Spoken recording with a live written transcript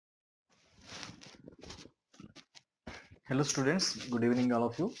Hello students, good evening all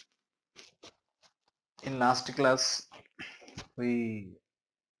of you. In last class we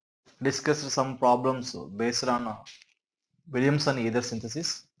discussed some problems based on Williamson ether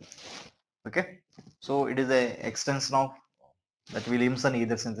synthesis. Okay, so it is a extension of that Williamson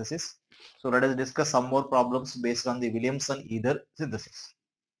ether synthesis. So let us discuss some more problems based on the Williamson ether synthesis.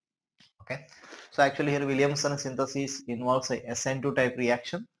 Okay, so actually here Williamson synthesis involves a SN2 type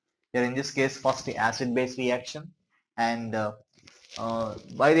reaction. Here in this case first the acid base reaction, and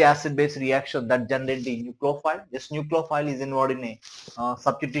by the acid-base reaction that generate the nucleophile. This nucleophile is involved in a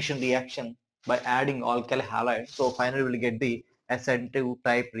substitution reaction by adding alkyl halide. So finally, we will get the SN2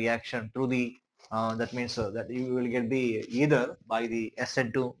 type reaction through the that means that you will get the either by the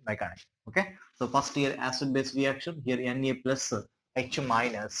SN2 mechanism. Okay. So first here acid-base reaction. Here Na plus H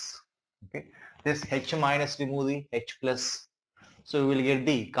minus. Okay. This H minus remove the H plus. So we will get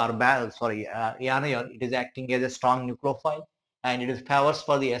the carbonyl, anion. It is acting as a strong nucleophile and it is favors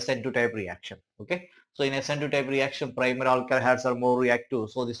for the SN2 type reaction. Okay. So in SN2 type reaction, primary alkyl halides are more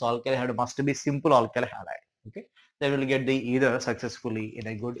reactive. So this alkyl halide must be simple alkyl halide. Okay. They will get the either successfully in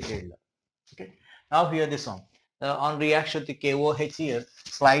a good yield. Okay. Now here this one. On reaction to KOH here,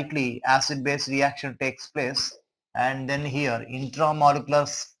 slightly acid-base reaction takes place, and then here intramolecular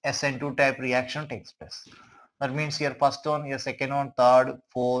SN2 type reaction takes place. That means here first one, here second one, third,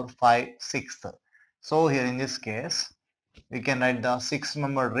 fourth, five, sixth. So here in this case, we can write the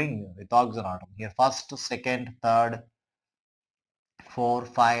six-membered ring with oxygen atom. Here first, second, third, 4,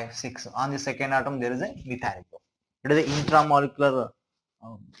 5, 6. On the second atom there is a methyl group. It is an intramolecular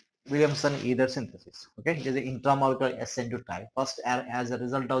Williamson ether synthesis. Okay, it is an intramolecular SN2 type. First, as a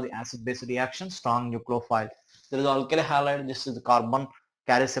result of the acid-base reaction, strong nucleophile. There is alkyl halide. This is the carbon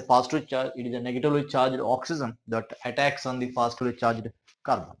carries a positive charge. It is a negatively charged oxygen that attacks on the positively charged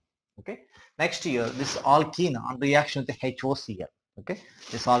carbon. Okay. Next here, this alkene on reaction with HOCl. Okay,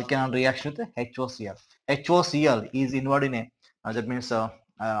 this alkene on reaction with HOCl. HOCl is involved in a that means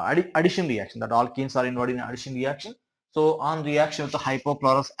addition reaction. That alkenes are involved in addition reaction. So on reaction with the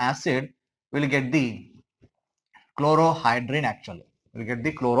hypochlorous acid, we'll get the chlorohydrin actually. We'll get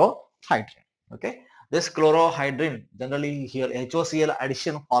the chlorohydrin. Okay. This chlorohydrin generally here HOCl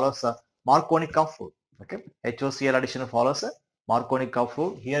addition follows a Marconi curve rule. Okay. HOCl addition follows a Marconi curve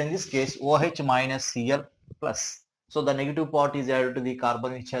rule. Here in this case OH minus Cl plus. So the negative part is added to the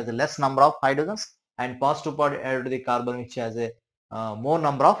carbon which has a less number of hydrogens, and positive part added to the carbon which has a more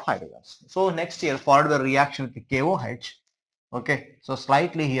number of hydrogens. So next here followed the reaction with the KOH. Okay, so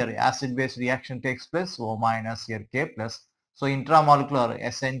slightly here acid-base reaction takes place, O minus here K plus. So intramolecular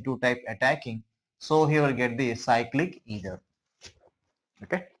SN2 type attacking. So here we'll get the cyclic ether.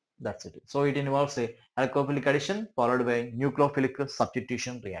 Okay, that's it. So it involves a alkophilic addition followed by nucleophilic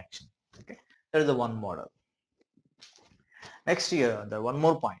substitution reaction. Okay, that is the one model. Next here, the one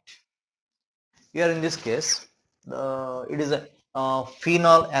more point. Here in this case, it is a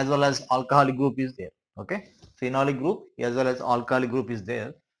phenol as well as alcoholic group is there. Okay, phenolic group as well as alcoholic group is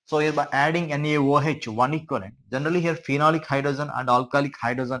there. So here by adding NaOH one equivalent, generally here phenolic hydrogen and alcoholic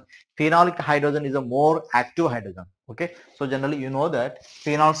hydrogen. Phenolic hydrogen is a more active hydrogen. Okay, so generally you know that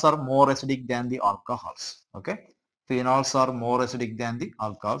phenols are more acidic than the alcohols. Okay, phenols are more acidic than the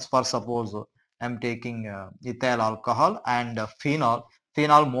alcohols. For suppose I'm taking ethyl alcohol and phenol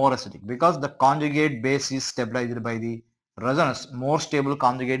more acidic because the conjugate base is stabilized by the resonance. More stable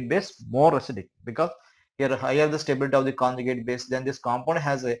conjugate base, more acidic, because here higher the stability of the conjugate base, then this compound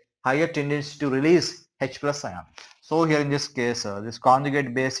has a higher tendency to release H plus ion. So here in this case this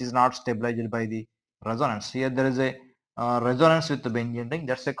conjugate base is not stabilized by the resonance. Here there is a resonance with the benzene ring,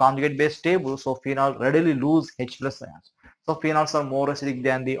 that's a conjugate base stable, so phenol readily lose H plus ions. So phenols are more acidic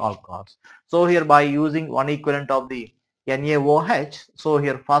than the alcohols. So here by using one equivalent of the NaOH, so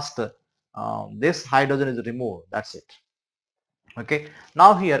here first this hydrogen is removed, that's it. Okay,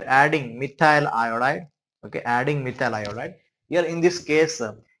 now here adding methyl iodide. Okay, adding methyl iodide. Here in this case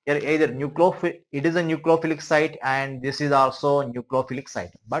here either it is a nucleophilic site and this is also nucleophilic site,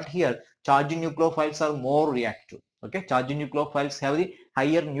 but here charging nucleophiles are more reactive. Okay, charging nucleophiles have the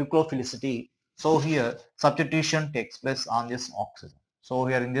higher nucleophilicity, so here substitution takes place on this oxygen. So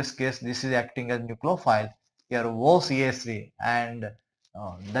here in this case this is acting as nucleophile, here OCH3, and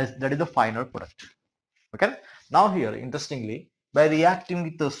that is the final product. Okay, now here interestingly, by reacting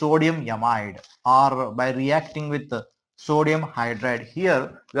with the sodium amide or by reacting with the sodium hydride,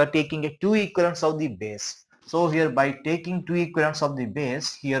 here we are taking a two equivalents of the base. So here by taking two equivalents of the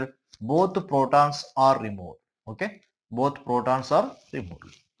base, here both protons are removed. Okay, both protons are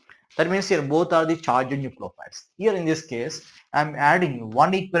removed. That means here both are the charged nucleophiles. Here in this case I am adding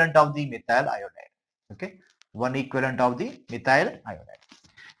one equivalent of the methyl iodide. Okay, one equivalent of the methyl iodide.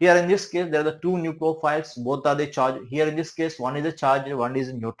 Here in this case, there are the two nucleophiles, both are the charged. Here in this case, one is a charged, one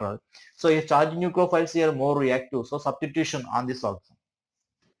is neutral. So a charged nucleophiles here are more reactive. So substitution on this also.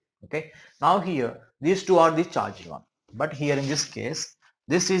 Okay. Now here, these two are the charged one. But here in this case,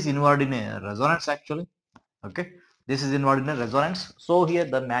 this is involved in a resonance actually. Okay. This is involved in a resonance. So here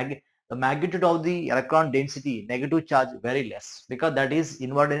the magnitude of the electron density, negative charge, very less because that is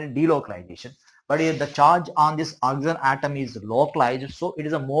involved in delocalization. But here the charge on this oxygen atom is localized, so it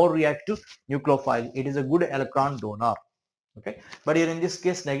is a more reactive nucleophile. It is a good electron donor. Okay, but here in this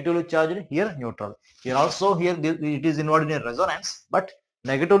case negatively charged, here neutral. Here also here it is involved in a resonance, but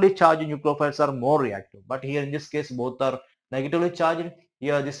negatively charged nucleophiles are more reactive. But here in this case both are negatively charged.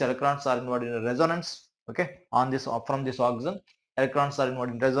 Here these electrons are involved in a resonance. Okay, on this from this oxygen electrons are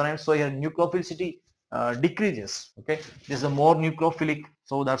involved in resonance. So here nucleophilicity decreases. Okay, this is a more nucleophilic.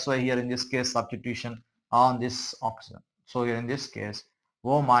 So that's why here in this case substitution on this oxygen. So here in this case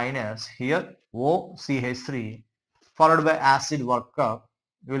O minus, here OCH3 followed by acid work up,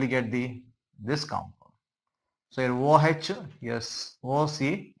 you will get the this compound. So here OH, yes,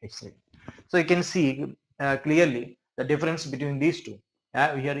 OCH3. So you can see clearly the difference between these two.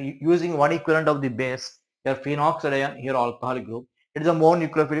 We are using one equivalent of the base, here phenoxide ion, here alcoholic group. It is a more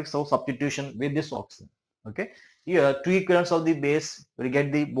nucleophilic, so substitution with this oxygen. Okay, here two equivalents of the base, we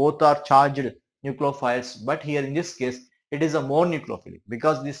get the both are charged nucleophiles, but here in this case it is a more nucleophilic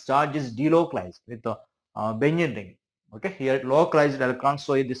because this charge is delocalized with the Benyon ring. Okay, here localized electrons,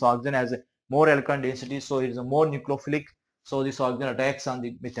 so this oxygen has a more electron density, so it is a more nucleophilic, so this oxygen attacks on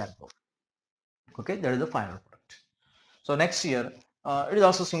the methyl group. Okay, that is the final product. So next here, it is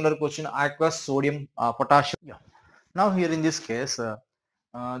also similar question, aqueous sodium potassium. Yeah. Now here in this case,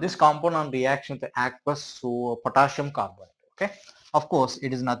 this compound on reaction with aqueous potassium carbonate. Okay, of course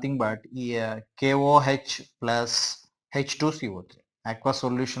it is nothing but KOH plus H2CO3. Aqueous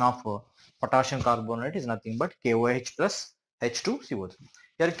solution of potassium carbonate is nothing but KOH plus H2CO3.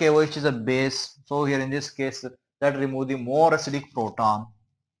 Here KOH is a base, so here in this case that remove the more acidic proton.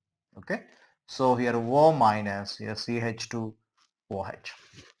 Okay, so here O minus, here CH2OH,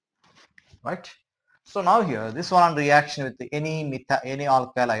 right? So now here this one on reaction with any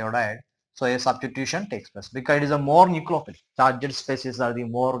alkyl iodide, so a substitution takes place because it is a more nucleophilic. Charged species are the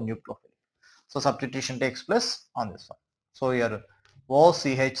more nucleophilic. So substitution takes place on this one. So here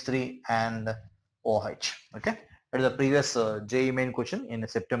OCH3 and OH. Okay, that is the previous JEE main question in the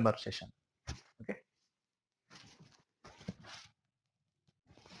September session. Okay.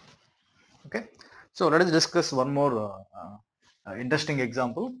 Okay, so let us discuss one more interesting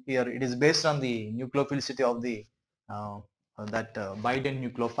example. Here it is based on the nucleophilicity of the Biden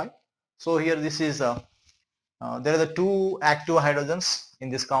nucleophile. So here this is there are the two active hydrogens in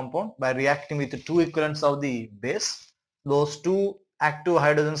this compound. By reacting with the two equivalents of the base, those two active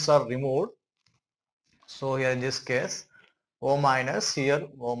hydrogens are removed. So here in this case O minus, here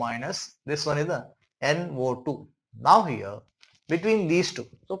O minus, this one is the NO2. Now here between these two,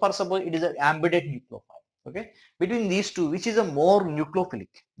 so for suppose it is an ambidextrous nucleophile. Okay, between these two, which is a more nucleophilic,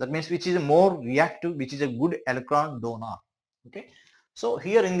 that means which is a more reactive, which is a good electron donor. Okay, so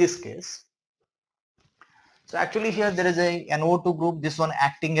here in this case, so actually here there is a NO2 group, this one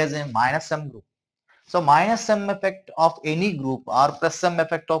acting as a minus M group. So minus M effect of any group or plus M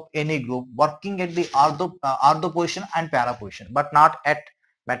effect of any group working at the ortho position and para position, but not at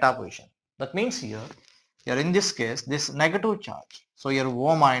meta position. That means here in this case, this negative charge. So here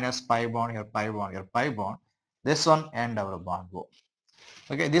O minus pi bond, here pi bond, here pi bond. This one and our bond O.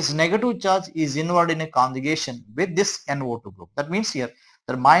 Okay, this negative charge is involved in a conjugation with this NO2 group. That means here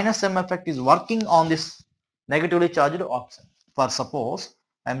the minus M effect is working on this negatively charged oxygen. For suppose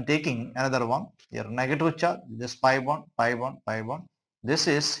I am taking another one here, negative charge, this pi bond, pi bond, pi bond. This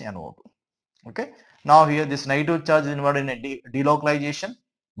is NO2. Okay. Now here this negative charge is involved in a delocalization.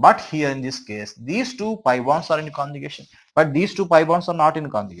 But here in this case, these two pi bonds are in conjugation, but these two pi bonds are not in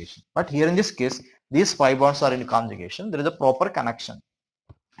conjugation. But here in this case, these pi bonds are in conjugation. There is a proper connection.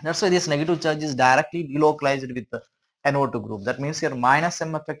 That's why this negative charge is directly delocalized with the NO2 group. That means here minus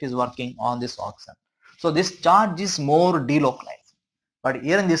M effect is working on this oxygen. So this charge is more delocalized. But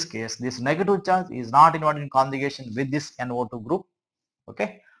here in this case, this negative charge is not involved in conjugation with this NO2 group.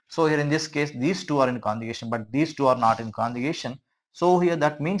 Okay. So here in this case, these two are in conjugation, but these two are not in conjugation. So here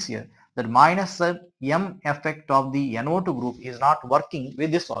that means here that minus M effect of the NO2 group is not working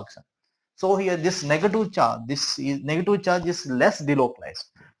with this oxygen. So here this negative charge, negative charge is less delocalized,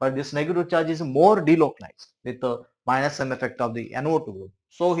 but this negative charge is more delocalized with the minus M effect of the NO2 group.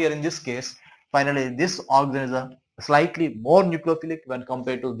 So here in this case, finally this oxygen is a slightly more nucleophilic when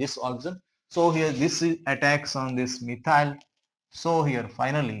compared to this oxygen. So here this attacks on this methyl. So here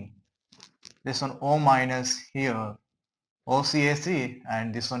finally this one O minus here OCAC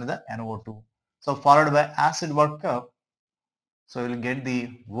and this one is the NO2. So followed by acid workup. So we will get the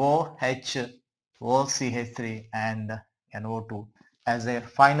OH OCH3 and NO2 as a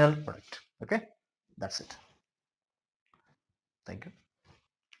final product. Okay, that's it. Thank you.